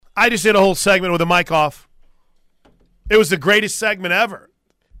I just did a whole segment with the mic off. It was the greatest segment ever.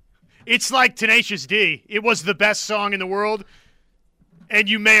 It's like Tenacious D. It was the best song in the world, and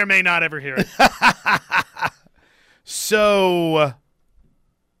you may or may not ever hear it. So,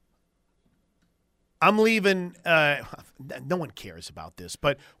 I'm leaving. No one cares about this,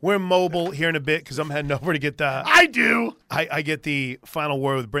 but we're mobile here in a bit because I'm heading over to get the. I do. I get the final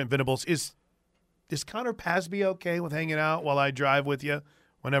word with Brent Venables. Is Connor Pasby okay with hanging out while I drive with you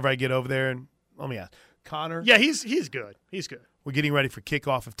whenever I get over there? And let me ask, Connor. Yeah, he's good. He's good. We're getting ready for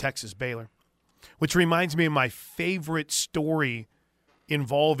kickoff of Texas Baylor, which reminds me of my favorite story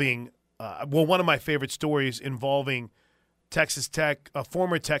involving. One of my favorite stories involving Texas Tech, a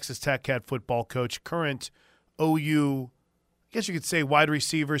former Texas Tech head football coach, current OU, I guess you could say wide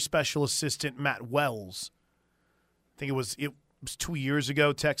receiver, special assistant Matt Wells. I think it was 2 years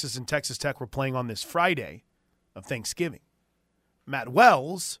ago. Texas and Texas Tech were playing on this Friday of Thanksgiving. Matt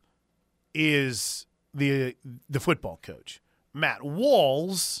Wells is the football coach. Matt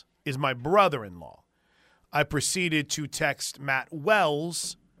Walls is my brother-in-law. I proceeded to text Matt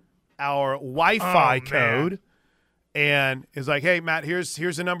Wells our Wi-Fi code, and is like, "Hey, Matt, here's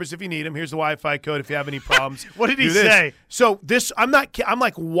the numbers if you need them. Here's the Wi-Fi code if you have any problems." What did he say? So I'm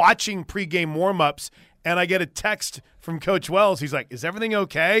like watching pregame warm-ups, and I get a text from Coach Wells. He's like, "Is everything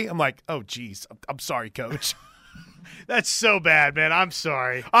okay?" I'm like, "Oh, geez, I'm sorry, Coach." That's so bad, man. I'm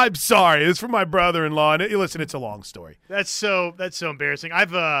sorry. I'm sorry. It's from my brother-in-law, and listen, it's a long story. That's so embarrassing.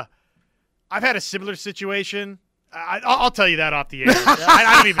 I've had a similar situation. I'll tell you that off the air.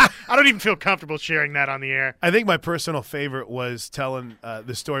 I don't even feel comfortable sharing that on the air. I think my personal favorite was telling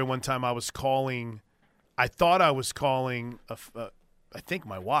the story one time. I thought I was calling, I think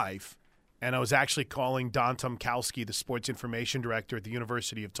my wife, and I was actually calling Don Tomkowski, the sports information director at the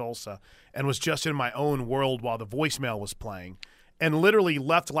University of Tulsa, and was just in my own world while the voicemail was playing. And literally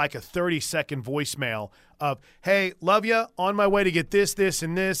left like a 30-second voicemail of, "Hey, love you, on my way to get this, this,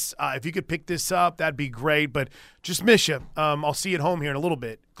 and this. If you could pick this up, that'd be great, but just miss you. I'll see you at home here in a little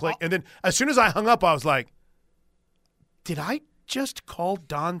bit." Click. And then as soon as I hung up, I was like, did I just call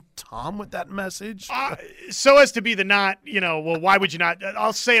Don Tom with that message? So as to be the not, well, why would you not?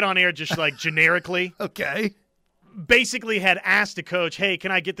 I'll say it on air just like generically. Okay. Basically had asked the coach, "Hey,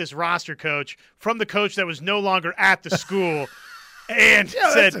 can I get this roster coach?" from the coach that was no longer at the school. And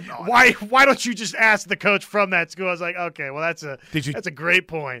said, "Why don't you just ask the coach from that school?" I was like, "Okay, well, that's a great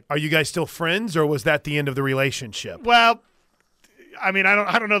point." Are you guys still friends, or was that the end of the relationship? Well, I mean,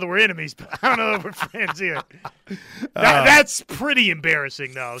 I don't know that we're enemies, but I don't know that we're friends either. That's pretty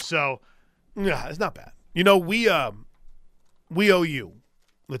embarrassing, though. So, yeah, it's not bad. We owe you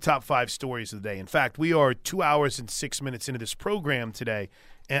the top 5 stories of the day. In fact, we are 2 hours and 6 minutes into this program today,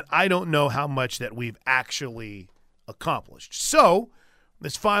 and I don't know how much that we've actually accomplished. So,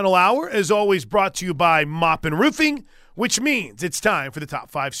 this final hour is always brought to you by Moppin Roofing, which means it's time for the top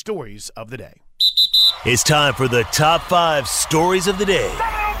 5 stories of the day. It's time for the top 5 stories of the day.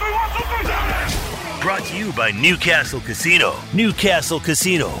 Brought to you by Newcastle Casino. Newcastle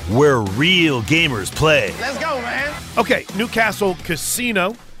Casino, where real gamers play. Let's go, man. Okay, Newcastle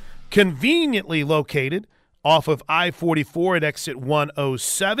Casino, conveniently located off of I-44 at exit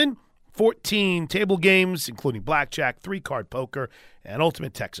 107. 14 table games, including blackjack, 3-card poker, and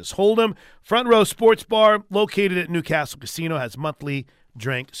Ultimate Texas Hold'em. Front Row Sports Bar, located at Newcastle Casino, has monthly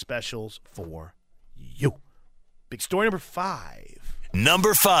drink specials for you. Big story number 5.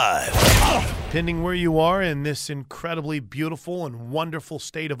 Number 5. Depending where you are in this incredibly beautiful and wonderful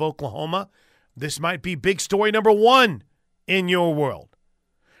state of Oklahoma, this might be big story number 1 in your world.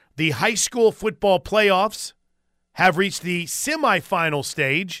 The high school football playoffs have reached the semifinal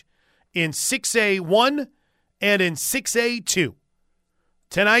stage in 6A1 and in 6A2.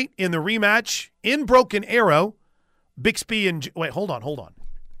 Tonight in the rematch in Broken Arrow, Bixby and – wait, hold on.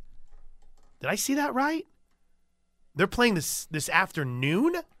 Did I see that right? They're playing this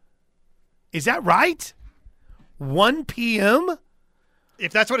afternoon? Is that right? 1 p.m.?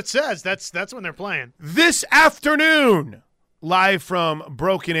 If that's what it says, that's when they're playing. This afternoon, live from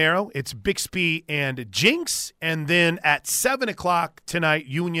Broken Arrow, it's Bixby and Jinx. And then at 7 o'clock tonight,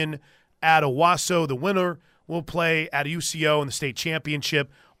 Union at Owasso. The winner will play at UCO in the state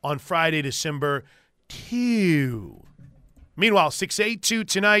championship on Friday, December 2. Meanwhile, 6A2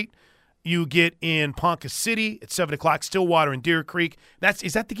 tonight, you get in Ponca City at 7 o'clock, Stillwater and Deer Creek.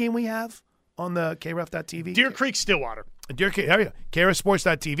 Is that the game we have on the KREF.TV? Deer Creek, Stillwater. Deer Creek, there you go.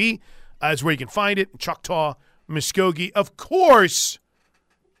 KREFsports.tv is where you can find it. Choctaw, Muskogee. Of course,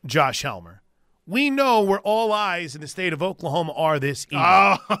 Josh Helmer. We know where all eyes in the state of Oklahoma are this evening.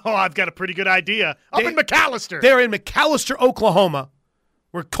 Oh, I've got a pretty good idea. Up in McAllister. They're in McAllister, Oklahoma,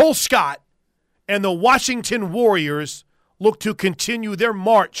 where Cole Scott and the Washington Warriors look to continue their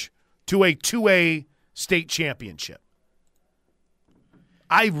march to a 2A state championship.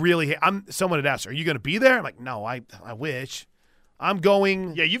 Someone had asked, are you going to be there? I'm like, no, I wish. I'm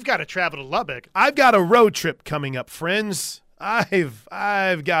going. Yeah, you've got to travel to Lubbock. I've got a road trip coming up, friends.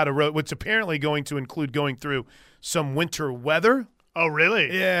 I've got a road, which apparently going to include going through some winter weather. Oh, really?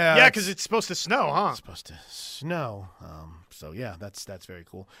 Yeah. Yeah, because it's supposed to snow, huh? It's supposed to snow. So, yeah, that's very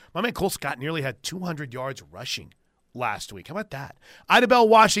cool. My man Cole Scott nearly had 200 yards rushing last week. How about that? Ida Bell,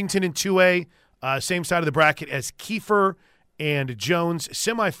 Washington in 2A, same side of the bracket as Kiefer and Jones.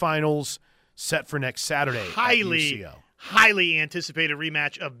 Semifinals set for next Saturday at UCO. Highly anticipated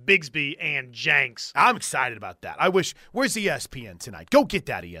rematch of Bigsby and Jenks. I'm excited about that. Where's ESPN tonight? Go get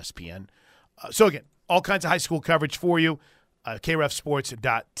that, ESPN. So, again, all kinds of high school coverage for you.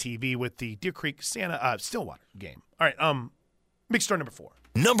 KREFsports.tv with the Deer Creek Stillwater game. All right, big story number 4.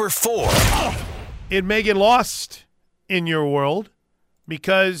 Number 4. It may get lost in your world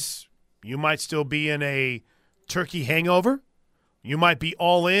because you might still be in a turkey hangover. You might be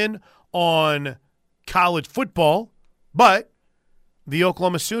all in on college football, but the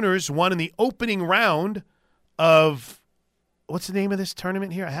Oklahoma Sooners won in the opening round of – what's the name of this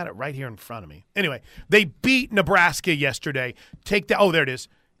tournament here? I had it right here in front of me. Anyway, they beat Nebraska yesterday. There it is.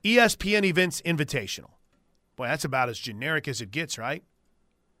 ESPN Events Invitational. Boy, that's about as generic as it gets, right?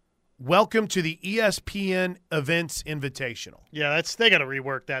 Welcome to the ESPN Events Invitational. Yeah, they got to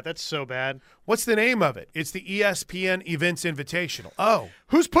rework that. That's so bad. What's the name of it? It's the ESPN Events Invitational. Oh.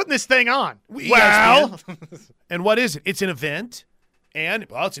 Who's putting this thing on? Well. And what is it? It's an event, and,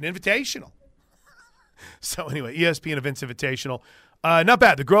 it's an invitational. So, anyway, ESPN Events Invitational. Not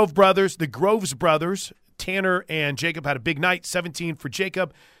bad. The Groves brothers, Tanner and Jacob, had a big night. 17 for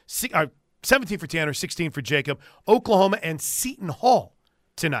Jacob, 17 for Tanner, 16 for Jacob. Oklahoma and Seton Hall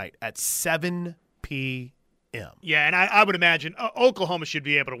tonight at 7 p.m. Yeah, and I would imagine Oklahoma should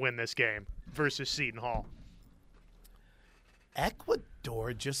be able to win this game versus Seton Hall.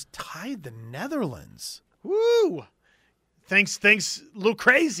 Ecuador just tied the Netherlands. Woo! Things look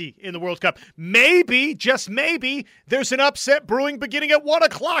crazy in the World Cup. Maybe, just maybe, there's an upset brewing beginning at 1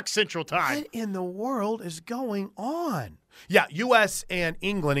 o'clock Central Time. What in the world is going on? Yeah, U.S. and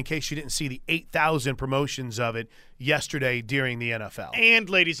England, in case you didn't see the 8,000 promotions of it yesterday during the NFL. And,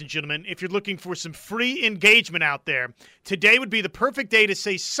 ladies and gentlemen, if you're looking for some free engagement out there, today would be the perfect day to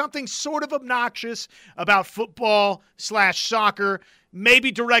say something sort of obnoxious about football/soccer.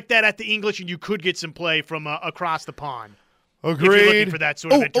 Maybe direct that at the English, and you could get some play from across the pond. Agreed. If you're looking for that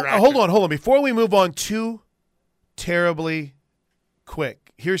sort of interaction. Hold on. Before we move on too terribly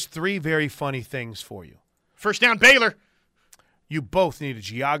quick, here's 3 very funny things for you. First down, Baylor. You both need a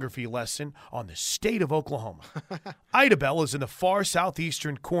geography lesson on the state of Oklahoma. Ida Bell is in the far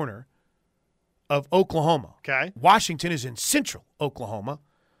southeastern corner of Oklahoma. Okay. Washington is in central Oklahoma.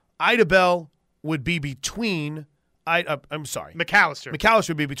 Ida Bell would be between McAllister. McAllister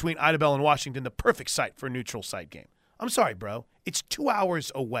would be between Ida Bell and Washington, the perfect site for a neutral site game. I'm sorry, bro. It's 2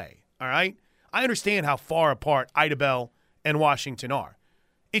 hours away, all right? I understand how far apart Ida Bell and Washington are.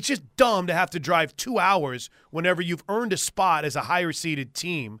 It's just dumb to have to drive 2 hours whenever you've earned a spot as a higher-seeded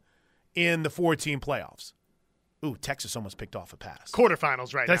team in the 4-team playoffs. Ooh, Texas almost picked off a pass.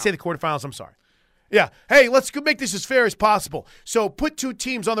 Quarterfinals right now. Did I say the quarterfinals? I'm sorry. Yeah. Hey, let's make this as fair as possible. So put 2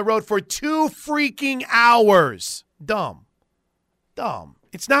 teams on the road for 2 freaking hours. Dumb.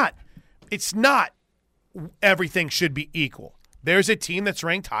 It's not everything should be equal. There's a team that's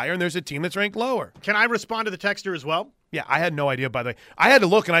ranked higher, and there's a team that's ranked lower. Can I respond to the texter as well? Yeah, I had no idea, by the way. I had to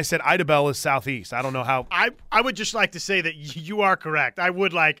look, and I said Ida Bell is southeast. I don't know how. I would just like to say that you are correct. I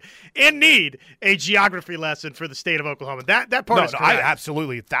would like and need a geography lesson for the state of Oklahoma. That part is correct. I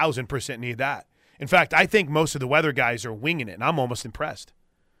absolutely 1,000% need that. In fact, I think most of the weather guys are winging it, and I'm almost impressed.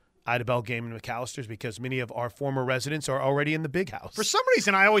 Ida Bell game in McAllister's because many of our former residents are already in the big house. For some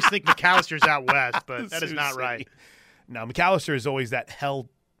reason, I always think McAllister's out west, but that is not right. No, McAllister is always that hell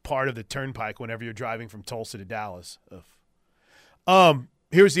part of the turnpike whenever you're driving from Tulsa to Dallas.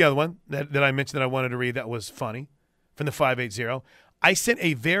 Here's the other one that I mentioned that I wanted to read that was funny from the 580. I sent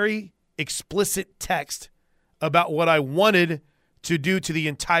a very explicit text about what I wanted to do to the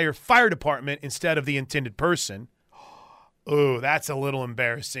entire fire department instead of the intended person. Oh, that's a little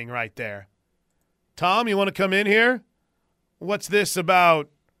embarrassing right there. Tom, you want to come in here? What's this about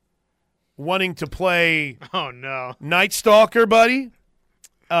wanting to play Night Stalker, buddy?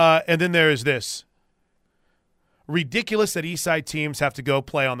 And then there's this. Ridiculous that Eastside teams have to go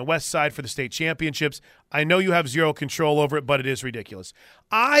play on the West Side for the state championships. I know you have zero control over it, but it is ridiculous.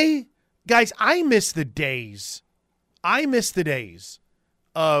 I miss the days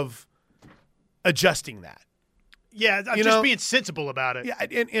of adjusting that. Yeah, just being sensible about it. Yeah,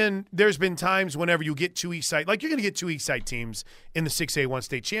 and there's been times whenever you get two East Side, like you're going to get two East Side teams in the 6A1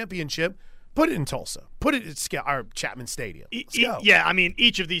 state championship. Put it in Tulsa. Put it at Chapman Stadium. Let's go. Yeah, I mean,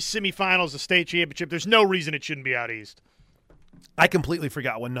 each of these semifinals, the state championship, there's no reason it shouldn't be out east. I completely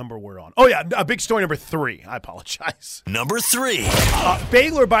forgot what number we're on. Oh, yeah, a big story number 3. I apologize. Number 3.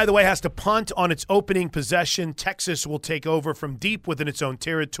 Baylor, by the way, has to punt on its opening possession. Texas will take over from deep within its own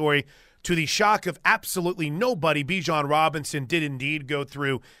territory. To the shock of absolutely nobody, Bijan Robinson did indeed go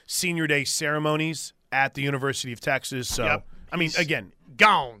through senior day ceremonies at the University of Texas. So, yep. I mean, again,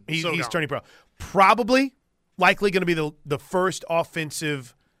 gone. He's gone. turning pro. Probably, likely going to be the first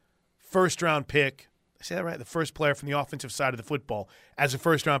offensive first-round pick. I say that right? The first player from the offensive side of the football as a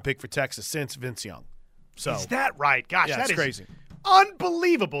first-round pick for Texas since Vince Young. So is that right? Gosh, yeah, that is crazy.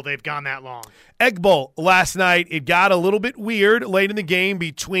 Unbelievable they've gone that long. Egg Bowl last night. It got a little bit weird late in the game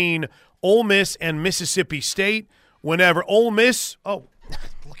between Ole Miss and Mississippi State. Whenever Ole Miss – oh,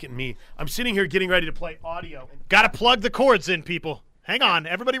 look at me. I'm sitting here getting ready to play audio. Got to plug the cords in, people. Hang on.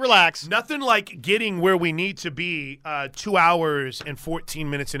 Everybody relax. Nothing like getting where we need to be 2 hours and 14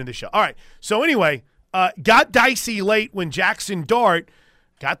 minutes into the show. All right. So anyway, got dicey late when Jackson Dart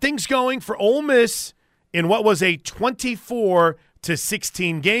got things going for Ole Miss in what was a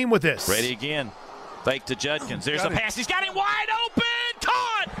 24-16 game with this. Ready again. Fake to Judkins. There's the pass. He's got it wide open.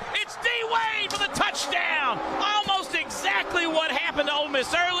 Caught. It's D-Wade for the touchdown. Almost exactly what happened to Ole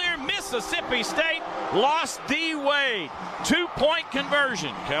Miss earlier. Mississippi State lost D-Wade. 2-point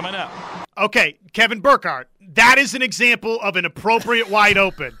conversion coming up. Okay, Kevin Burkhardt. That is an example of an appropriate wide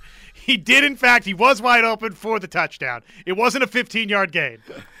open. He did, in fact, he was wide open for the touchdown. It wasn't a 15-yard gain.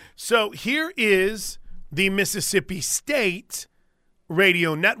 So here is the Mississippi State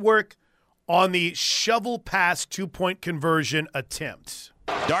radio network on the shovel pass 2-point conversion attempt.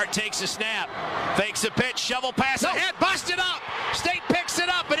 Dart takes a snap, fakes a pitch, shovel pass ahead, busted up. State picks it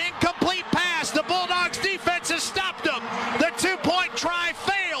up, an incomplete pass. The Bulldogs defense has stopped them. The 2-point try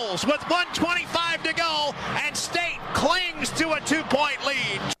fails with 1:25 to go, and State clings to a 2-point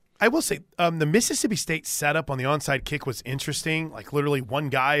lead. I will say the Mississippi State setup on the onside kick was interesting, like literally one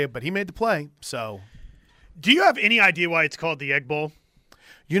guy, but he made the play. So, do you have any idea why it's called the Egg Bowl?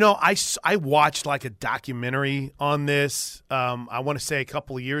 You know, I watched like a documentary on this. I want to say a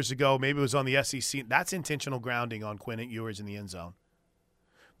couple of years ago. Maybe it was on the SEC. That's intentional grounding on Quinn Ewers in the end zone.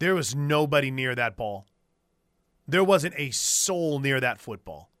 There was nobody near that ball. There wasn't a soul near that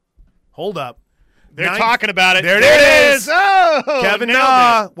football. Hold up. They're talking about it. There it is. Oh, Kevin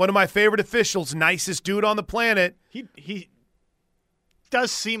Na, one of my favorite officials, nicest dude on the planet. He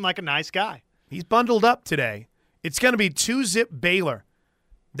does seem like a nice guy. He's bundled up today. It's going to be 2-zip Baylor.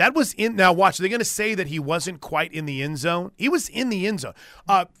 That was in – now watch, they're going to say that he wasn't quite in the end zone. He was in the end zone.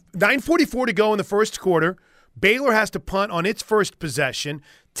 9:44 to go in the first quarter. Baylor has to punt on its first possession.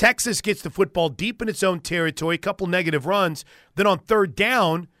 Texas gets the football deep in its own territory, a couple negative runs. Then on third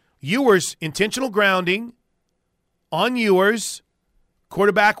down, Ewers, intentional grounding on Ewers.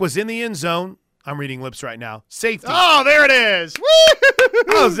 Quarterback was in the end zone. I'm reading lips right now. Safety. Oh, there it is.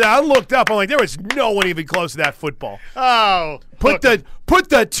 I looked up. I'm like, there was no one even close to that football. Oh. Put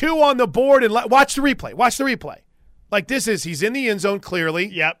the 2 on the board and watch the replay. Watch the replay. Like he's in the end zone clearly.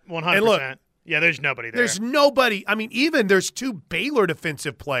 Yep, 100%. And look, yeah, there's nobody there. There's nobody. I mean, even there's 2 Baylor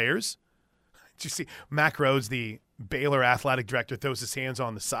defensive players. Did you see Mac Rhodes, the Baylor athletic director, throws his hands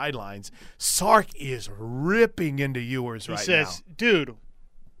on the sidelines. Sark is ripping into Ewers right now. He says, dude,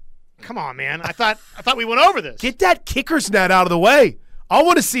 come on, man. I thought we went over this. Get that kicker's net out of the way. I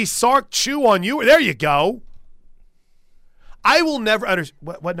want to see Sark chew on you. There you go. I will never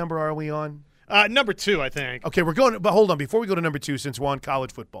understand. What number are we on? Number 2, I think. Okay, we're going. But hold on. Before we go to number 2, since we're on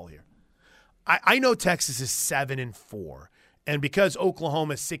college football here, I know Texas is 7-4, and because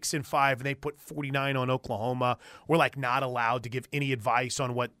Oklahoma is 6-5, and they put 49 on Oklahoma, we're like not allowed to give any advice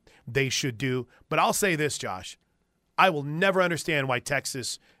on what they should do. But I'll say this, Josh, I will never understand why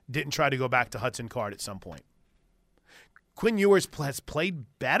Texas didn't try to go back to Hudson Card at some point. Quinn Ewers has played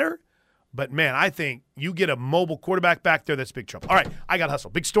better, but, man, I think you get a mobile quarterback back there, that's big trouble. All right, I got to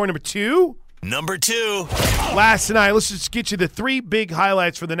hustle. Big story number 2. Number 2. Last night, let's just get you the 3 big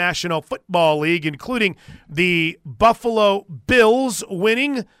highlights for the National Football League, including the Buffalo Bills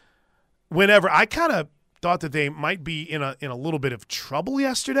winning whenever. I kind of thought that they might be in a little bit of trouble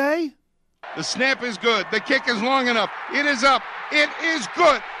yesterday. The snap is good. The kick is long enough. It is up. It is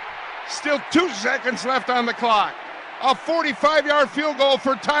good. Still 2 seconds left on the clock. A 45-yard field goal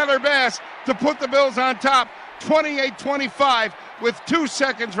for Tyler Bass to put the Bills on top, 28-25 with 2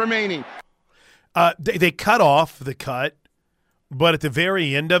 seconds remaining. They cut off the cut But at the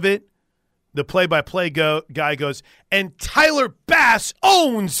very end of it, the play-by-play guy goes, and Tyler Bass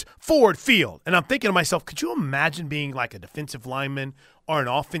owns Ford Field. And I'm thinking to myself, could you imagine being like a defensive lineman or an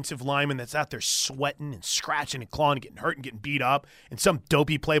offensive lineman that's out there sweating and scratching and clawing and getting hurt and getting beat up, and some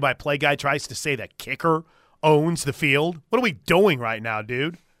dopey play-by-play guy tries to say that kicker owns the field? What are we doing right now,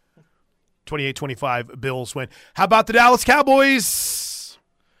 dude? 28-25, Bills win. How about the Dallas Cowboys?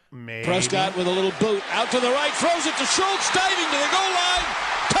 Maybe. Prescott with a little boot. Out to the right, throws it to Schultz, diving to the goal line.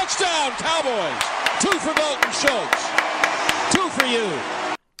 Touchdown, Cowboys. 2 for Dalton Schultz. 2 for you.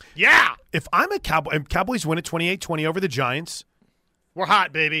 Yeah. If I'm a Cowboy, and Cowboys win at 28-20 over the Giants. We're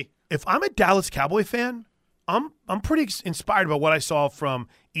hot, baby. If I'm a Dallas Cowboy fan, I'm pretty inspired by what I saw from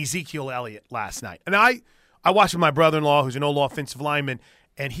Ezekiel Elliott last night. And I watched with my brother-in-law, who's an old offensive lineman,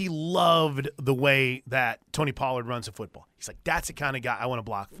 and he loved the way that Tony Pollard runs a football. He's like, that's the kind of guy I want to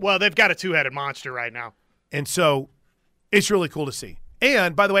block for. Well, they've got a two-headed monster right now. And so it's really cool to see.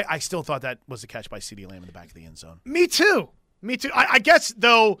 And, by the way, I still thought that was a catch by CeeDee Lamb in the back of the end zone. Me too. I guess,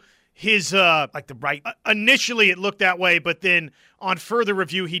 though, his like the right initially it looked that way, but then on further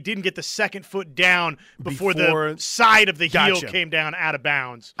review, he didn't get the second foot down before the side of the heel came down out of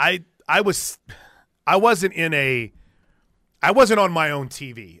bounds. I wasn't on my own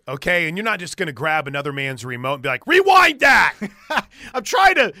TV, okay? And you're not just going to grab another man's remote and be like, rewind that! I'm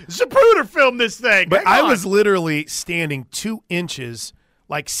trying to Zapruder film this thing. But I was literally standing 2 inches,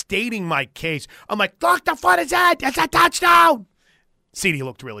 like stating my case. I'm like, look, the foot is in! It's a touchdown! CeeDee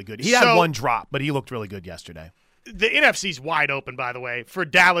looked really good. He had one drop, but he looked really good yesterday. The NFC's wide open, by the way, for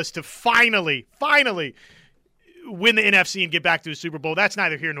Dallas to finally win the NFC and get back to the Super Bowl. That's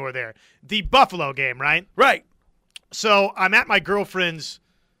neither here nor there. The Buffalo game, right? Right. So I'm at my girlfriend's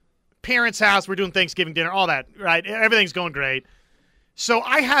parents' house. We're doing Thanksgiving dinner, all that, right? Everything's going great. So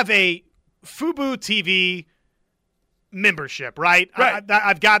I have a Fubo TV membership, right? Right.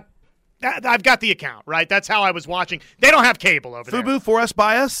 I've got the account, right? That's how I was watching. They don't have cable over there. Fubo, for us,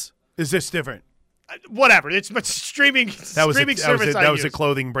 by us? Is this different? Whatever. It's streaming service. That was a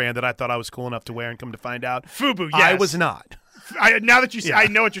clothing brand that I thought I was cool enough to wear and come to find out. Fubo, yes. I was not. Now that you say, I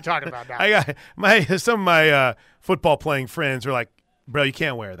know what you're talking about now. Some of my football playing friends are like, bro, you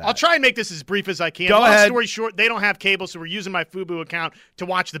can't wear that. I'll try and make this as brief as I can. Go ahead. Long story short, they don't have cable, so we're using my Fubo account to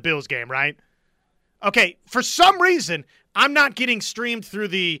watch the Bills game, right? Okay, for some reason, I'm not getting streamed through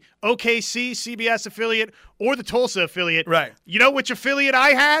the OKC CBS affiliate or the Tulsa affiliate. Right. You know which affiliate I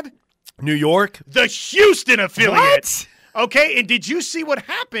had? New York? The Houston affiliate. What? Okay, and did you see what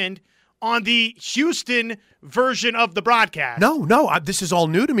happened on the Houston version of the broadcast? No. This is all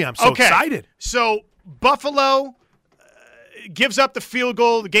new to me. I'm so excited. So Buffalo gives up the field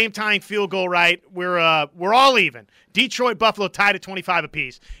goal, the game-tying field goal, right? We're all even. Detroit, Buffalo tied at 25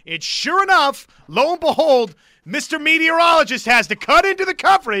 apiece. And sure enough, lo and behold, Mr. Meteorologist has to cut into the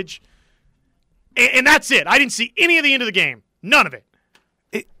coverage, and that's it. I didn't see any of the end of the game. None of it.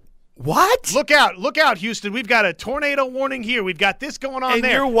 What? Look out, Houston. We've got a tornado warning here. We've got this going on and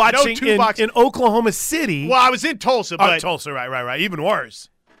there. You're watching in Oklahoma City. Well, I was in Tulsa. But Tulsa, right. Even worse.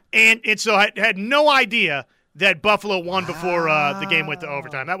 And so I had no idea that Buffalo won before the game went to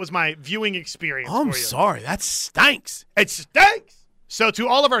overtime. That was my viewing experience. I'm sorry. That stinks. It stinks. So to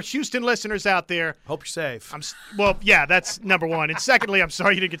all of our Houston listeners out there. Hope you're safe. That's number one. And secondly, I'm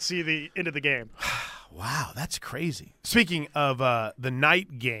sorry you didn't get to see the end of the game. Wow, that's crazy. Speaking of the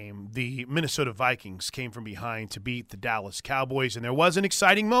night game, the Minnesota Vikings came from behind to beat the Dallas Cowboys, and there was an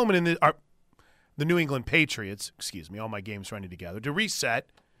exciting moment in the New England Patriots, all my games running together, to reset.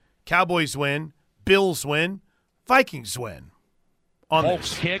 Cowboys win, Bills win, Vikings win.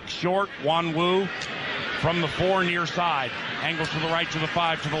 Holtz kick, short, Wanwu from the 4 near side. Angles to the right, to the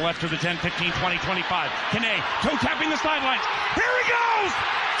 5, to the left, to the 10, 15, 20, 25. Kene, toe tapping the sidelines. Here he goes!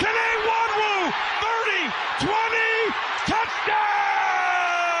 Kene Wanwu, 30, 20, touchdown!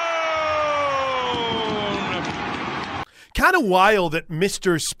 Kind of wild that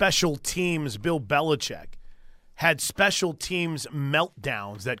Mr. Special Teams Bill Belichick had special teams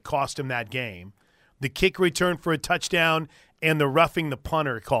meltdowns that cost him that game. The kick return for a touchdown and the roughing the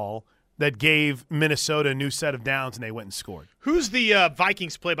punter call that gave Minnesota a new set of downs, and they went and scored. Who's the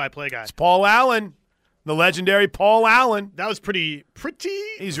Vikings play-by-play guy? It's Paul Allen, the legendary Paul Allen. That was pretty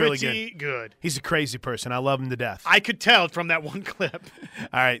really good. He's a crazy person. I love him to death. I could tell from that one clip.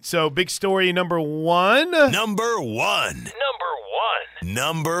 All right, so big story number one. Number one.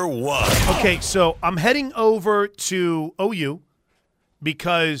 Okay, so I'm heading over to OU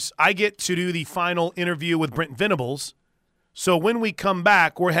because I get to do the final interview with Brent Venables. So when we come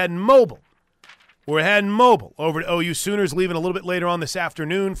back, we're heading mobile. We're heading mobile over to OU. Sooners leaving a little bit later on this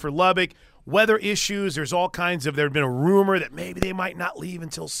afternoon for Lubbock. weather issues. There had been a rumor that maybe they might not leave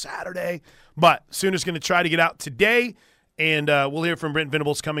until Saturday. But Sooners going to try to get out today, and we'll hear from Brent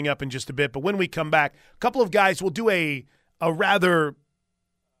Venables coming up in just a bit. But when we come back, a couple of guys will do a rather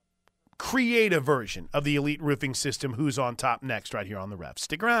creative version of the Elite Roofing System. Who's on top next right here on the Ref.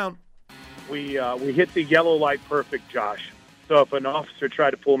 Stick around. We hit the yellow light perfect, Josh. So if an officer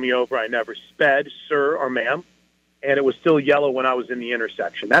tried to pull me over, I never sped, sir or ma'am, and it was still yellow when I was in the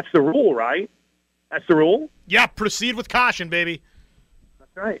intersection. That's the rule, right? That's the rule? Yeah, proceed with caution, baby.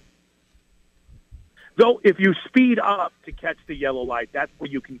 That's right. Though if you speed up to catch the yellow light, that's where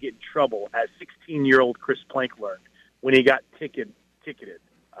you can get in trouble, as 16-year-old Chris Plank learned when he got ticketed.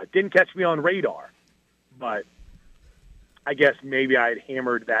 Didn't catch me on radar, but I guess maybe I had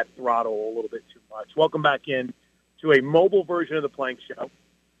hammered that throttle a little bit too much. Welcome back in to a mobile version of the Plank Show.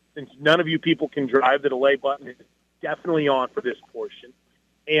 Since none of you people can drive, the delay button is definitely on for this portion.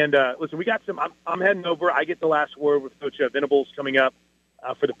 And listen, we got some. I'm heading over. I get the last word with Coach Venables coming up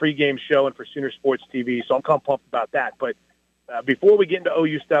for the pregame show and for Sooner Sports TV. So I'm kind of pumped about that. But before we get into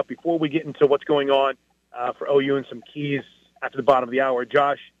OU stuff, before we get into what's going on for OU and some keys after the bottom of the hour,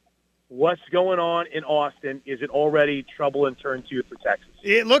 Josh, what's going on in Austin? Is it already trouble and turn two for Texas?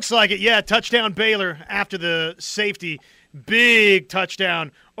 It looks like it, yeah. Touchdown Baylor after the safety. Big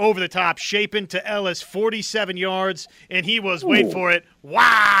touchdown over the top. Shapen to Ellis, 47 yards, and he was, wait for it,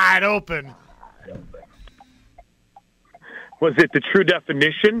 wide open. Was it the true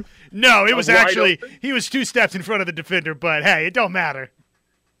definition? No, it was actually, he was 2 steps in front of the defender, but hey, it don't matter.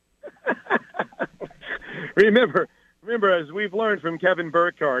 Remember, as we've learned from Kevin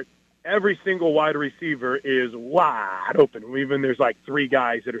Burkhardt, every single wide receiver is wide open. Even there's like 3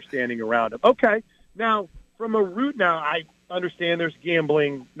 guys that are standing around him. Okay, now from a route, now I understand there's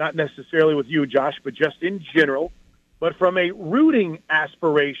gambling, not necessarily with you, Josh, but just in general. But from a rooting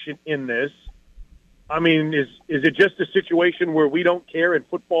aspiration in this, I mean, is it just a situation where we don't care and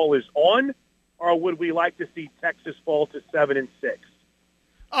football is on, or would we like to see Texas fall to 7-6?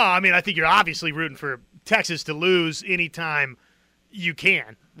 Oh, I mean, I think you're obviously rooting for Texas to lose anytime you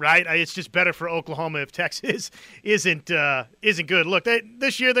can, right? It's just better for Oklahoma if Texas isn't good. Look,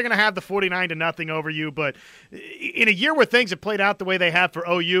 this year they're going to have the 49-0 over you, but in a year where things have played out the way they have for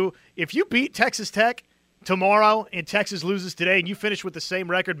OU, if you beat Texas Tech tomorrow and Texas loses today and you finish with the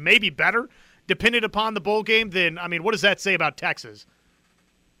same record, maybe better, dependent upon the bowl game, then, I mean, what does that say about Texas?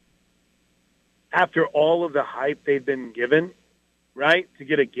 After all of the hype they've been given, right, to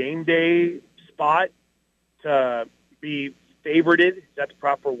get a game day spot, to be favorited, is that the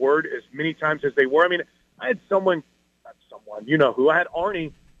proper word, as many times as they were. I mean, I had you know who, I had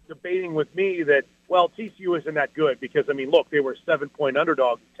Arnie debating with me that, well, TCU isn't that good because, I mean, look, they were a 7-point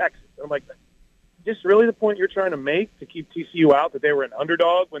underdog in Texas. And I'm like, is this really the point you're trying to make, to keep TCU out, that they were an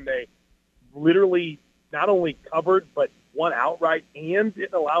underdog when they literally not only covered but won outright and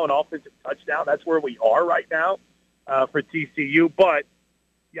didn't allow an offensive touchdown? That's where we are right now for TCU. But,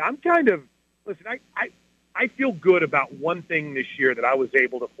 yeah, I'm kind of – listen, I feel good about one thing this year that I was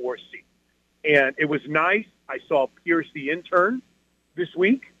able to foresee. And it was nice. I saw Pierce, the intern, this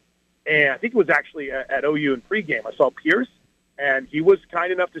week. And I think it was actually at OU in pregame. I saw Pierce, and he was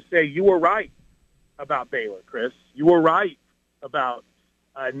kind enough to say, you were right about Baylor, Chris. You were right about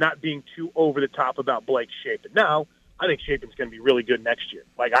not being too over the top about Blake Shapen. Now, I think Shapen's going to be really good next year.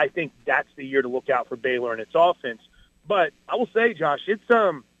 Like, I think that's the year to look out for Baylor and its offense. But I will say, Josh, it's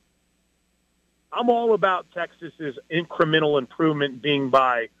I'm all about Texas's incremental improvement being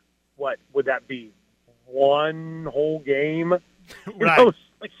by, what would that be, one whole game? Right.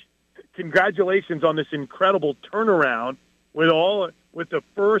 Like, congratulations on this incredible turnaround with the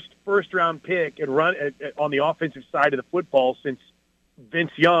first round pick and run on the offensive side of the football since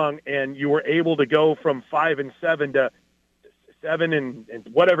Vince Young, and you were able to go from 5-7 to 7 and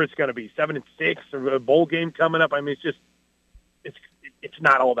whatever it's going to be, 7-6, or a bowl game coming up. I mean, it's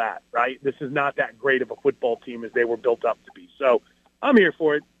not all that, right? This is not that great of a football team as they were built up to be. So I'm here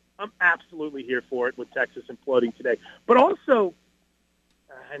for it. I'm absolutely here for it with Texas imploding today. But also,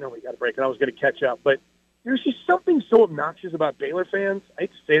 I know we got a break, and I was going to catch up, but there's just something so obnoxious about Baylor fans. I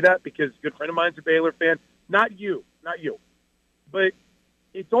hate to say that because a good friend of mine's a Baylor fan. Not you. But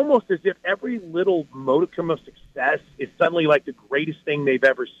it's almost as if every little modicum of success is suddenly like the greatest thing they've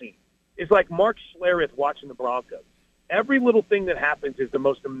ever seen. It's like Mark Schlereth watching the Broncos. Every little thing that happens is the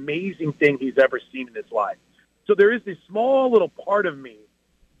most amazing thing he's ever seen in his life. So there is this small little part of me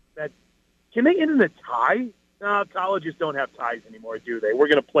that, can they end in a tie? No, colleges don't have ties anymore, do they? We're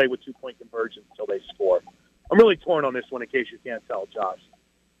going to play with 2-point conversions until they score. I'm really torn on this one, in case you can't tell, Josh.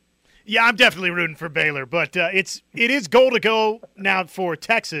 Yeah, I'm definitely rooting for Baylor, but it is goal to go now for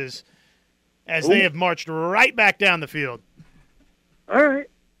Texas. as they have marched right back down the field. All right.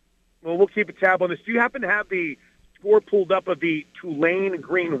 Well, we'll keep a tab on this. Do you happen to have the score pulled up of the Tulane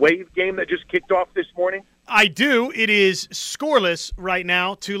Green Wave game that just kicked off this morning? I do. It is scoreless right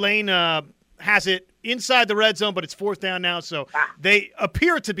now. Tulane has it inside the red zone, but it's 4th down now, so they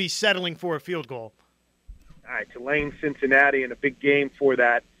appear to be settling for a field goal. All right, Tulane, Cincinnati, and a big game for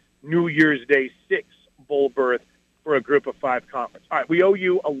that New Year's Day 6 bowl berth for a Group of 5 conference. All right, we owe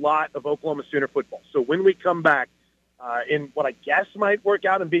you a lot of Oklahoma Sooner football. So when we come back, in what I guess might work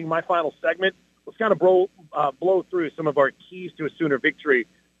out and being my final segment, let's kind of blow through some of our keys to a Sooner victory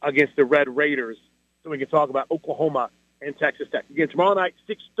against the Red Raiders so we can talk about Oklahoma and Texas Tech. Again, tomorrow night,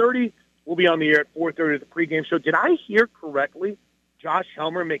 6:30, we'll be on the air at 4:30 the pregame show. Did I hear correctly Josh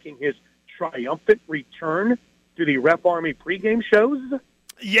Helmer making his triumphant return to the Ref Army pregame shows?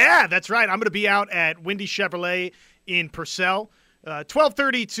 Yeah, that's right. I'm going to be out at Windy Chevrolet in Purcell.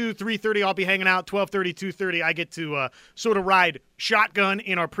 12:30 to 3:30, I'll be hanging out. 12:30, 2:30, I get to sort of ride shotgun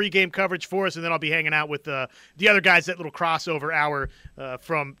in our pregame coverage for us, and then I'll be hanging out with the other guys, that little crossover hour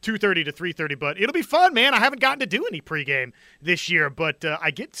from 2:30 to 3:30. But it'll be fun, man. I haven't gotten to do any pregame this year, but I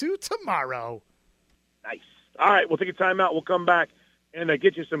get to tomorrow. Nice. All right, we'll take a timeout. We'll come back and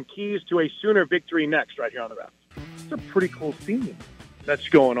get you some keys to a Sooner victory next right here on the Route. It's a pretty cool scene that's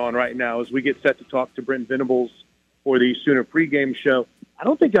going on right now as we get set to talk to Brent Venables for the Sooner pregame show. I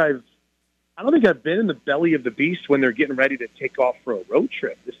don't think I've been in the belly of the beast when they're getting ready to take off for a road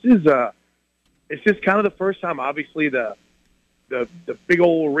trip. This is it's just kind of the first time. Obviously, the big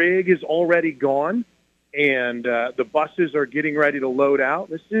old rig is already gone, and the buses are getting ready to load out.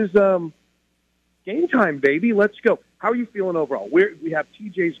 This is game time, baby. Let's go. How are you feeling overall? We have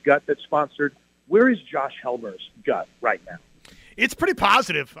TJ's gut that's sponsored. Where is Josh Helmer's gut right now? It's pretty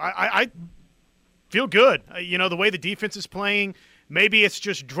positive. I feel good. The way the defense is playing, maybe it's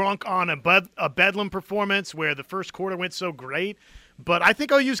just drunk on a Bedlam performance where the first quarter went so great. But I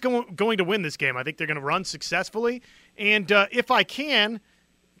think OU's going to win this game. I think they're going to run successfully. And if I can,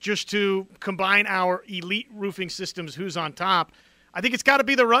 just to combine our elite roofing systems, who's on top, I think it's got to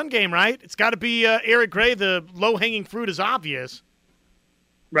be the run game, right? It's got to be Eric Gray. The low-hanging fruit is obvious.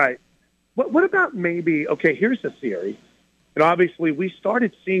 Right. What about maybe, okay, here's a theory. And obviously, we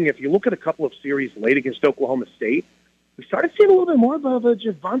started seeing, if you look at a couple of series late against Oklahoma State, we started seeing a little bit more of a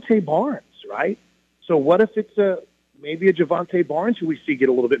Javante Barnes, right? So what if it's maybe a Javante Barnes who we see get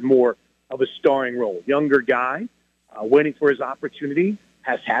a little bit more of a starring role? Younger guy, waiting for his opportunity,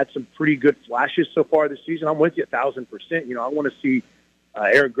 has had some pretty good flashes so far this season. I'm with you 1,000%. I want to see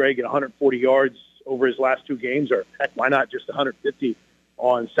Eric Gray get 140 yards over his last 2 games, or heck, why not just 150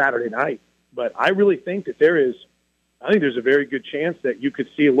 on Saturday night? But I really think that I think there's a very good chance that you could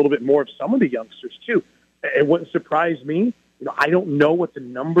see a little bit more of some of the youngsters, too. It wouldn't surprise me. I don't know what the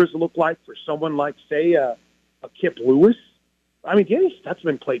numbers look like for someone like, say, a Kip Lewis. I mean, Danny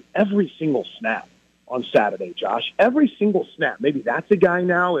Stutzman played every single snap on Saturday, Josh. Every single snap. Maybe that's a guy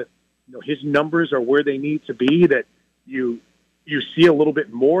now, if his numbers are where they need to be, that you see a little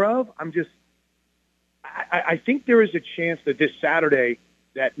bit more of. I think there is a chance that this Saturday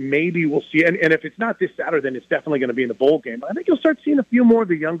that maybe we'll see, and if it's not this Saturday, then it's definitely going to be in the bowl game. But I think you'll start seeing a few more of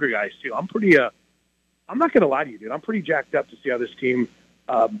the younger guys, too. I'm not going to lie to you, dude. I'm pretty jacked up to see how this team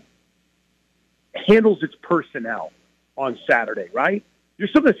handles its personnel on Saturday, right? You're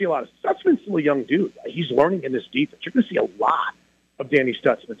still going to see a lot of Stutzman's still a young dude. He's learning in this defense. You're going to see a lot of Danny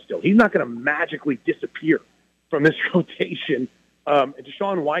Stutzman still. He's not going to magically disappear from this rotation.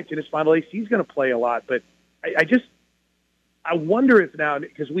 Deshaun White in his final ace, he's going to play a lot. But I wonder if now,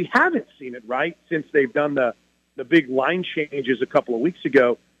 because we haven't seen it, right, since they've done the big line changes a couple of weeks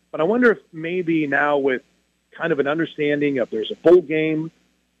ago. But I wonder if maybe now with kind of an understanding of there's a bowl game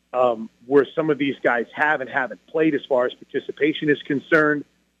where some of these guys have and haven't played as far as participation is concerned,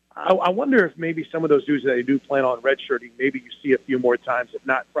 I wonder if maybe some of those dudes that they do plan on redshirting, maybe you see a few more times, if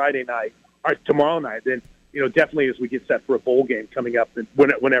not Friday night or tomorrow night, then, definitely as we get set for a bowl game coming up,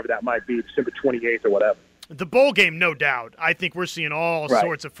 whenever that might be, December 28th or whatever. The bowl game, no doubt. I think we're seeing all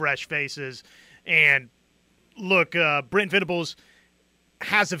sorts of fresh faces. And look, Brent Venables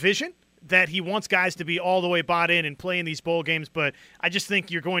has a vision that he wants guys to be all the way bought in and play in these bowl games. But I just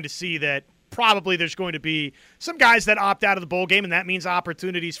think you're going to see that probably there's going to be some guys that opt out of the bowl game, and that means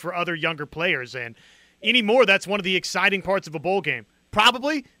opportunities for other younger players. And anymore, that's one of the exciting parts of a bowl game.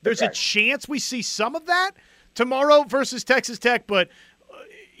 Probably there's a chance we see some of that tomorrow versus Texas Tech, but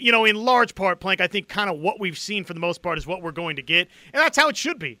in large part, Plank, I think kind of what we've seen for the most part is what we're going to get. And that's how it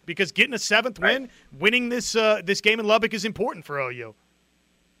should be, because getting a 7th win, winning this game in Lubbock is important for OU.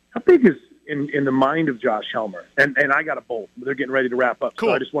 How big is in the mind of Josh Helmer? And I got a bolt. They're getting ready to wrap up, cool.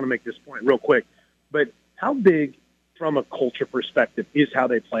 So I just want to make this point real quick. But how big, from a culture perspective, is how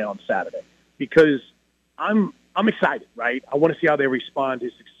they play on Saturday? Because I'm excited, right? I want to see how they respond to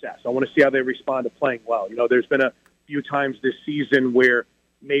success. I want to see how they respond to playing well. There's been a few times this season where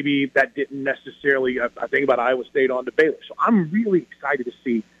maybe that didn't necessarily, I think about Iowa State on to Baylor. So I'm really excited to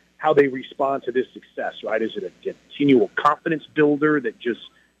see how they respond to this success, right? Is it a continual confidence builder that just,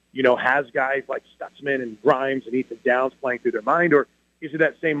 has guys like Stutzman and Grimes and Ethan Downs playing through their mind? Or is it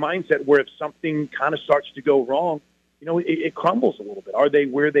that same mindset where if something kind of starts to go wrong, it crumbles a little bit? Are they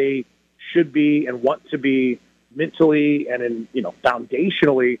where they should be and want to be mentally and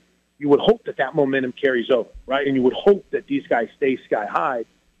foundationally? You would hope that momentum carries over, right? And you would hope that these guys stay sky high,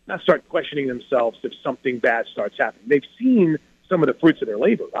 not start questioning themselves if something bad starts happening. They've seen some of the fruits of their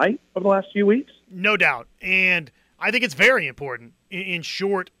labor, right, over the last few weeks? No doubt. And I think it's very important, in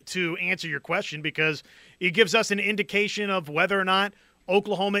short, to answer your question, because it gives us an indication of whether or not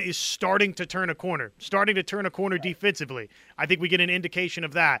Oklahoma is starting to turn a corner defensively. I think we get an indication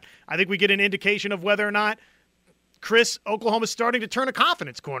of that. I think we get an indication of whether or not Oklahoma's starting to turn a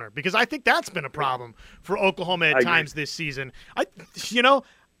confidence corner, because I think that's been a problem for Oklahoma at times this season.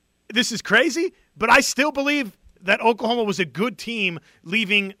 This is crazy, but I still believe that Oklahoma was a good team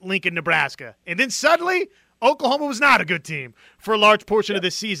leaving Lincoln, Nebraska. And then suddenly, Oklahoma was not a good team for a large portion of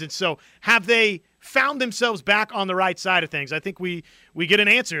this season. So have they found themselves back on the right side of things? I think we get an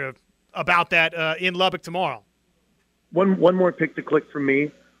answer about that in Lubbock tomorrow. One more pick to click from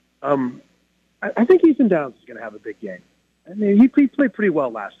me. I think Ethan Downs is going to have a big game. I mean, he played pretty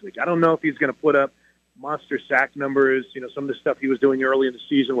well last week. I don't know if he's going to put up monster sack numbers. Some of the stuff he was doing early in the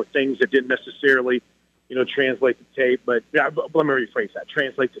season were things that didn't necessarily, translate to tape. But let me rephrase that: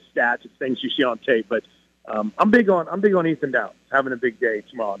 translate to stats. It's things you see on tape. But I'm big on Ethan Downs having a big day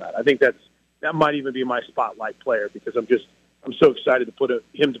tomorrow night. I think that might even be my spotlight player, because I'm so excited to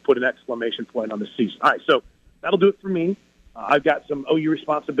put an exclamation point on the season. All right, so that'll do it for me. I've got some OU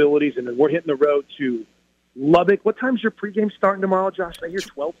responsibilities, and then we're hitting the road to Lubbock. What time's your pregame starting tomorrow, Josh? I hear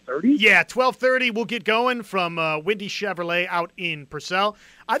 12:30? Yeah, 12:30. We'll get going from Windy Chevrolet out in Purcell.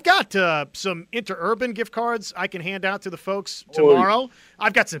 I've got some Interurban gift cards I can hand out to the folks tomorrow.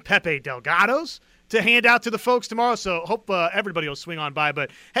 I've got some Pepe Delgados to hand out to the folks tomorrow, so hope everybody will swing on by.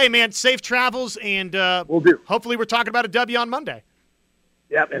 But, hey, man, safe travels, and we'll do. Hopefully we're talking about a W on Monday.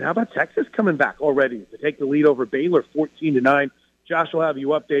 Yeah, and how about Texas coming back already to take the lead over Baylor 14-9? Josh will have you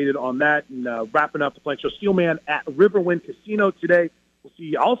updated on that, and wrapping up the Plank Show. Steelman at Riverwind Casino today.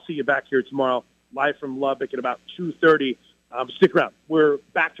 I'll see you back here tomorrow, live from Lubbock at about 2:30. Stick around. We're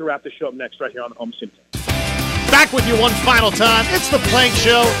back to wrap the show up next right here on the Home Center. Back with you one final time. It's the Plank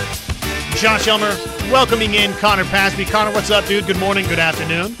Show. Josh Helmer welcoming in Connor Pasby. Connor, what's up, dude? Good morning, good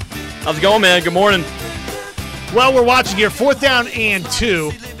afternoon. How's it going, man? Good morning. Well, we're watching here, 4th down and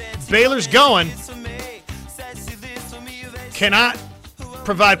 2. Baylor's going. Cannot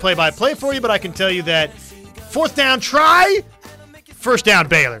provide play-by-play for you, but I can tell you that 4th down try, 1st down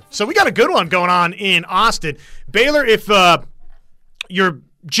Baylor. So we got a good one going on in Austin. Baylor, if you're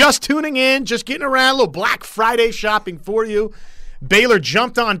just tuning in, just getting around, a little Black Friday shopping for you, Baylor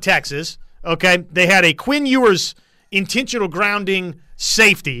jumped on Texas. Okay, they had a Quinn Ewers intentional grounding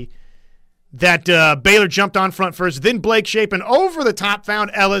safety that Baylor jumped on front first. Then Blake Shapen over the top found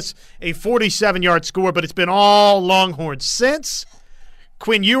Ellis, a 47-yard score, but it's been all Longhorns since.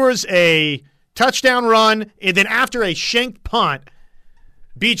 Quinn Ewers, a touchdown run, and then after a shanked punt,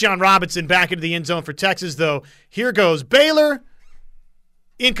 beat John Robinson back into the end zone for Texas, though. Here goes Baylor.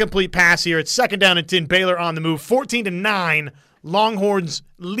 Incomplete pass here. It's 2nd down and 10. Baylor on the move. 14-9. Longhorns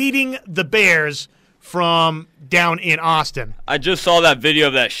leading the Bears from down in Austin. I just saw that video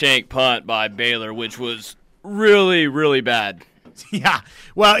of that shank punt by Baylor, which was really, really bad. Yeah.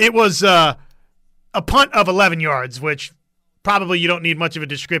 Well, it was a punt of 11 yards, which probably you don't need much of a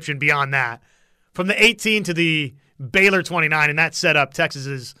description beyond that. From the 18 to the Baylor 29, and that set up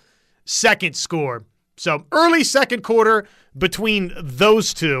Texas's second score. So early second quarter between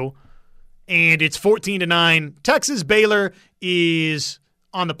those two, and it's 14-9. Texas, Baylor is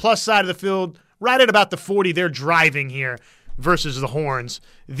on the plus side of the field, right at about the 40. They're driving here versus the Horns.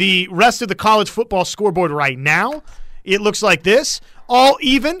 The rest of the college football scoreboard right now, it looks like this. All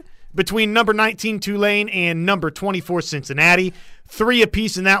even between number 19 Tulane and number 24 Cincinnati. 3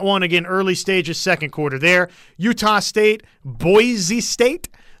 apiece in that one. Again, early stages, second quarter there. Utah State, Boise State.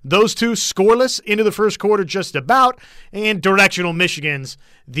 Those two scoreless into the first quarter just about. And directional Michigans,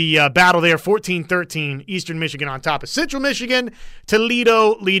 the battle there, 14-13. Eastern Michigan on top of Central Michigan.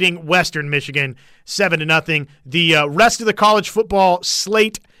 Toledo leading Western Michigan 7-0. The rest of the college football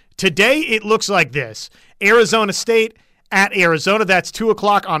slate Today it looks like this. Arizona State at Arizona. That's 2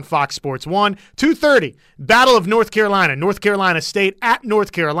 o'clock on Fox Sports 1. 2:30, Battle of North Carolina. North Carolina State at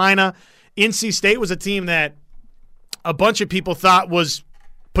North Carolina. NC State was a team that a bunch of people thought was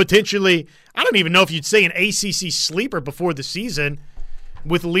potentially, I don't even know if you'd say an ACC sleeper before the season.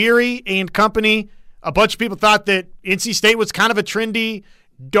 With Leary and company, a bunch of people thought that NC State was kind of a trendy,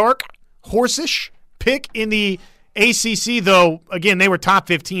 dark horse-ish pick in the ACC, though, again, they were top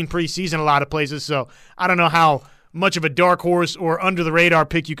 15 preseason a lot of places, so I don't know how much of a dark horse or under-the-radar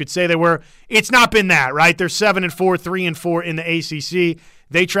pick you could say they were. It's not been that, right? They're 7-4, 3-4 in the ACC.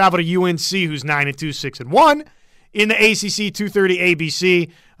 They travel to UNC, who's 9-2, 6-1 in the ACC, 2:30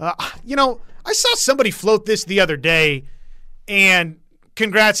 ABC. I saw somebody float this the other day, and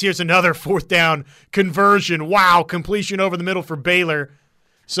congrats, here's another 4th down conversion. Wow, completion over the middle for Baylor.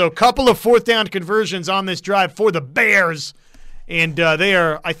 So a couple of 4th down conversions on this drive for the Bears, and they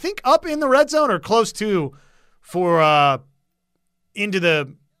are, I think, up in the red zone or close to for up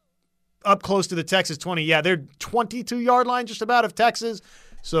close to the Texas 20. Yeah, they're 22-yard line just about of Texas.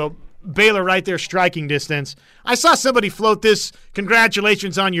 So Baylor right there, striking distance. I saw somebody float this.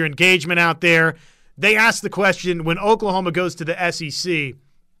 Congratulations on your engagement out there. They asked the question, when Oklahoma goes to the SEC,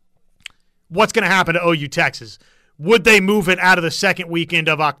 what's going to happen to OU Texas? Would they move it out of the second weekend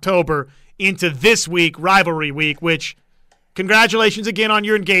of October into this week, rivalry week, which, congratulations again on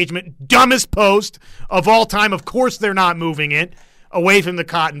your engagement. Dumbest post of all time. Of course they're not moving it away from the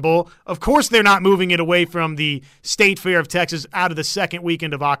Cotton Bowl. Of course they're not moving it away from the State Fair of Texas out of the second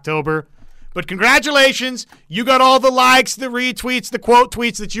weekend of October. But congratulations. You got all the likes, the retweets, the quote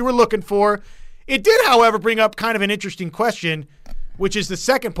tweets that you were looking for. It did, however, bring up kind of an interesting question, which is the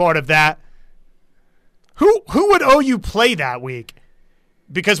second part of that. Who would OU play that week?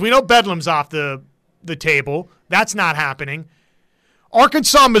 Because we know Bedlam's off the table. That's not happening.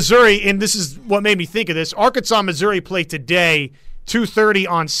 Arkansas, Missouri, and this is what made me think of this. Arkansas, Missouri play today, 2:30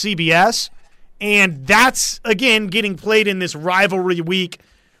 on CBS, and that's, again, getting played in this rivalry week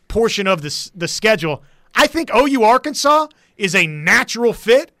portion of the schedule. I think OU Arkansas is a natural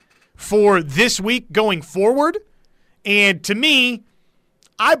fit for this week going forward, and to me,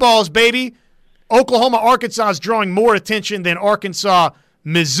 eyeballs, baby. Oklahoma, Arkansas is drawing more attention than Arkansas,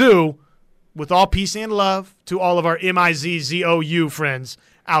 Mizzou, with all peace and love to all of our MIZZOU friends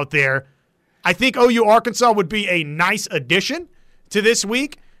out there. I think OU Arkansas would be a nice addition to this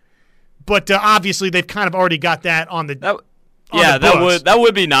week, but obviously they've kind of already got that on the that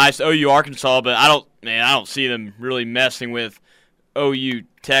would be nice, OU Arkansas, but I don't see them really messing with OU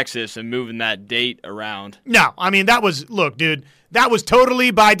Texas and moving that date around. No, I mean that was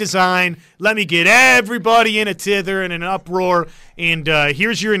totally by design. Let me get everybody in a tither and an uproar, and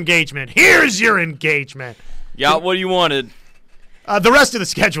here's your engagement. Here's your engagement. Got what you wanted. The rest of the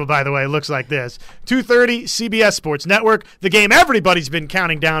schedule, by the way, looks like this. 2:30, CBS Sports Network, the game everybody's been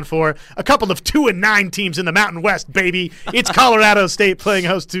counting down for. A couple of 2-9 teams in the Mountain West, baby. It's Colorado State playing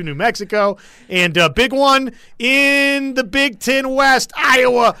host to New Mexico. And a big one in the Big Ten West.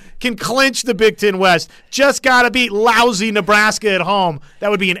 Iowa can clinch the Big Ten West. Just got to beat lousy Nebraska at home.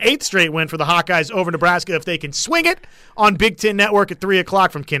 That would be an 8th straight win for the Hawkeyes over Nebraska if they can swing it on Big Ten Network at 3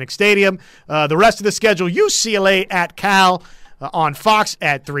 o'clock from Kinnick Stadium. The rest of the schedule, UCLA at Cal. On Fox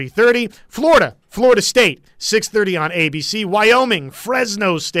at 3:30. Florida State, 6:30 on ABC. Wyoming,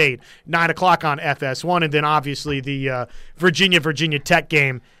 Fresno State, 9 o'clock on FS1. And then obviously the Virginia Tech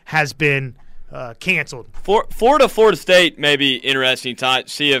game has been canceled. Florida State may be interesting to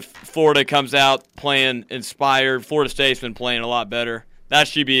see if Florida comes out playing inspired. Florida State's been playing a lot better. That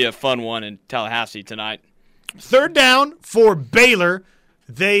should be a fun one in Tallahassee tonight. 3rd down for Baylor.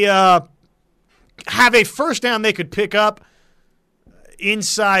 They have a first down they could pick up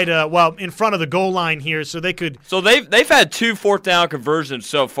inside, in front of the goal line here, so they could. So they've had 2 4th down conversions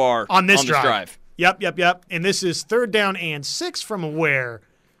so far on this drive. Yep. And this is 3rd down and 6 from where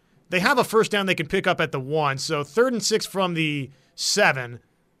they have a first down they can pick up at the 1. So 3rd and 6 from the 7.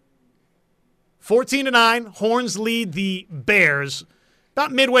 14-9. Horns lead the Bears.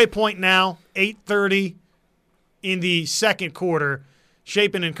 About midway point now. 8:30 in the second quarter.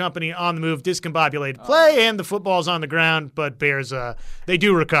 Shapen and company on the move, discombobulated play, and the football's on the ground, but Bears, they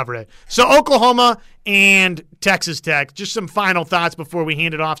do recover it. So Oklahoma and Texas Tech, just some final thoughts before we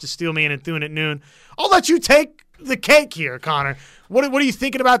hand it off to Steelman and Thune at noon. I'll let you take the cake here, Connor. What are you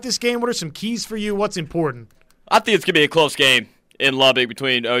thinking about this game? What are some keys for you? What's important? I think it's going to be a close game in Lubbock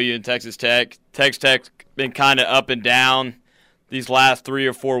between OU and Texas Tech. Texas Tech's been kind of up and down these last 3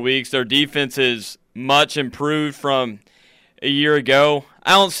 or 4 weeks. Their defense is much improved from a year ago.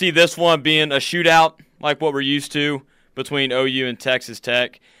 I don't see this one being a shootout like what we're used to between OU and Texas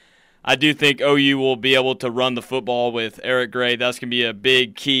Tech. I do think OU will be able to run the football with Eric Gray. That's going to be a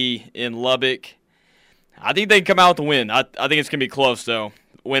big key in Lubbock. I think they can come out with a win. I think it's going to be close, though.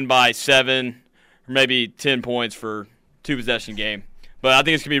 Win by 7 or maybe 10 points for two-possession game. But I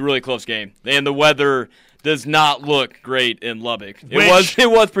think it's going to be a really close game. And the weather does not look great in Lubbock. It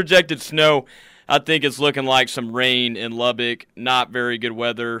was projected snow. I think it's looking like some rain in Lubbock. Not very good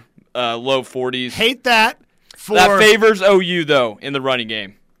weather. Low 40s. Hate that. That favors OU, though, in the running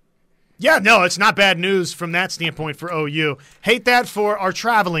game. Yeah, no, it's not bad news from that standpoint for OU. Hate that for our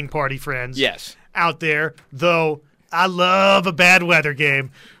traveling party friends. Yes. Out there, though I love a bad weather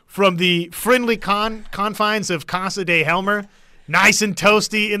game. From the friendly confines of Casa de Helmer, nice and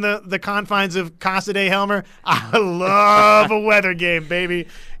toasty in the confines of Casa de Helmer. I love a weather game, baby.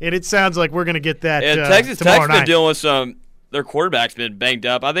 And it sounds like we're going to get that and Texas tomorrow Tech's been dealing with their quarterback's been banged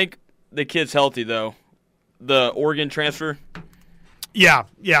up. I think the kid's healthy, though. The Oregon transfer. Yeah.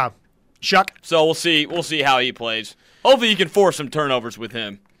 Chuck. So we'll see how he plays. Hopefully you can force some turnovers with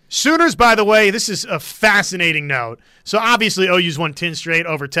him. Sooners, by the way, this is a fascinating note. So obviously OU's won 10 straight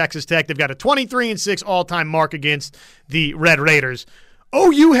over Texas Tech. They've got a 23-6 all-time mark against the Red Raiders.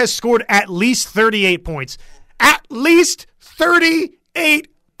 OU has scored at least 38 points. At least 38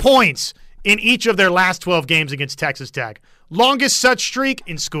 points in each of their last 12 games against Texas Tech. Longest such streak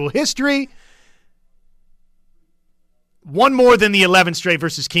in school history. One more than the 11 straight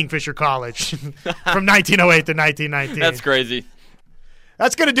versus Kingfisher College from 1908 to 1919. That's crazy.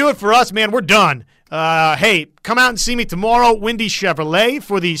 That's going to do it for us, man. We're done. Hey, come out and see me tomorrow, Windy Chevrolet,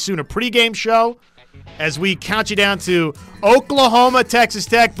 for the Sooner pregame show as we count you down to Oklahoma, Texas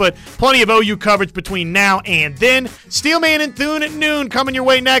Tech, but plenty of OU coverage between now and then. Steelman and Thune at noon coming your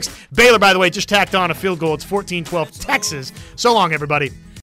way next. Baylor, by the way, just tacked on a field goal. It's 14-12 Texas. So long, everybody.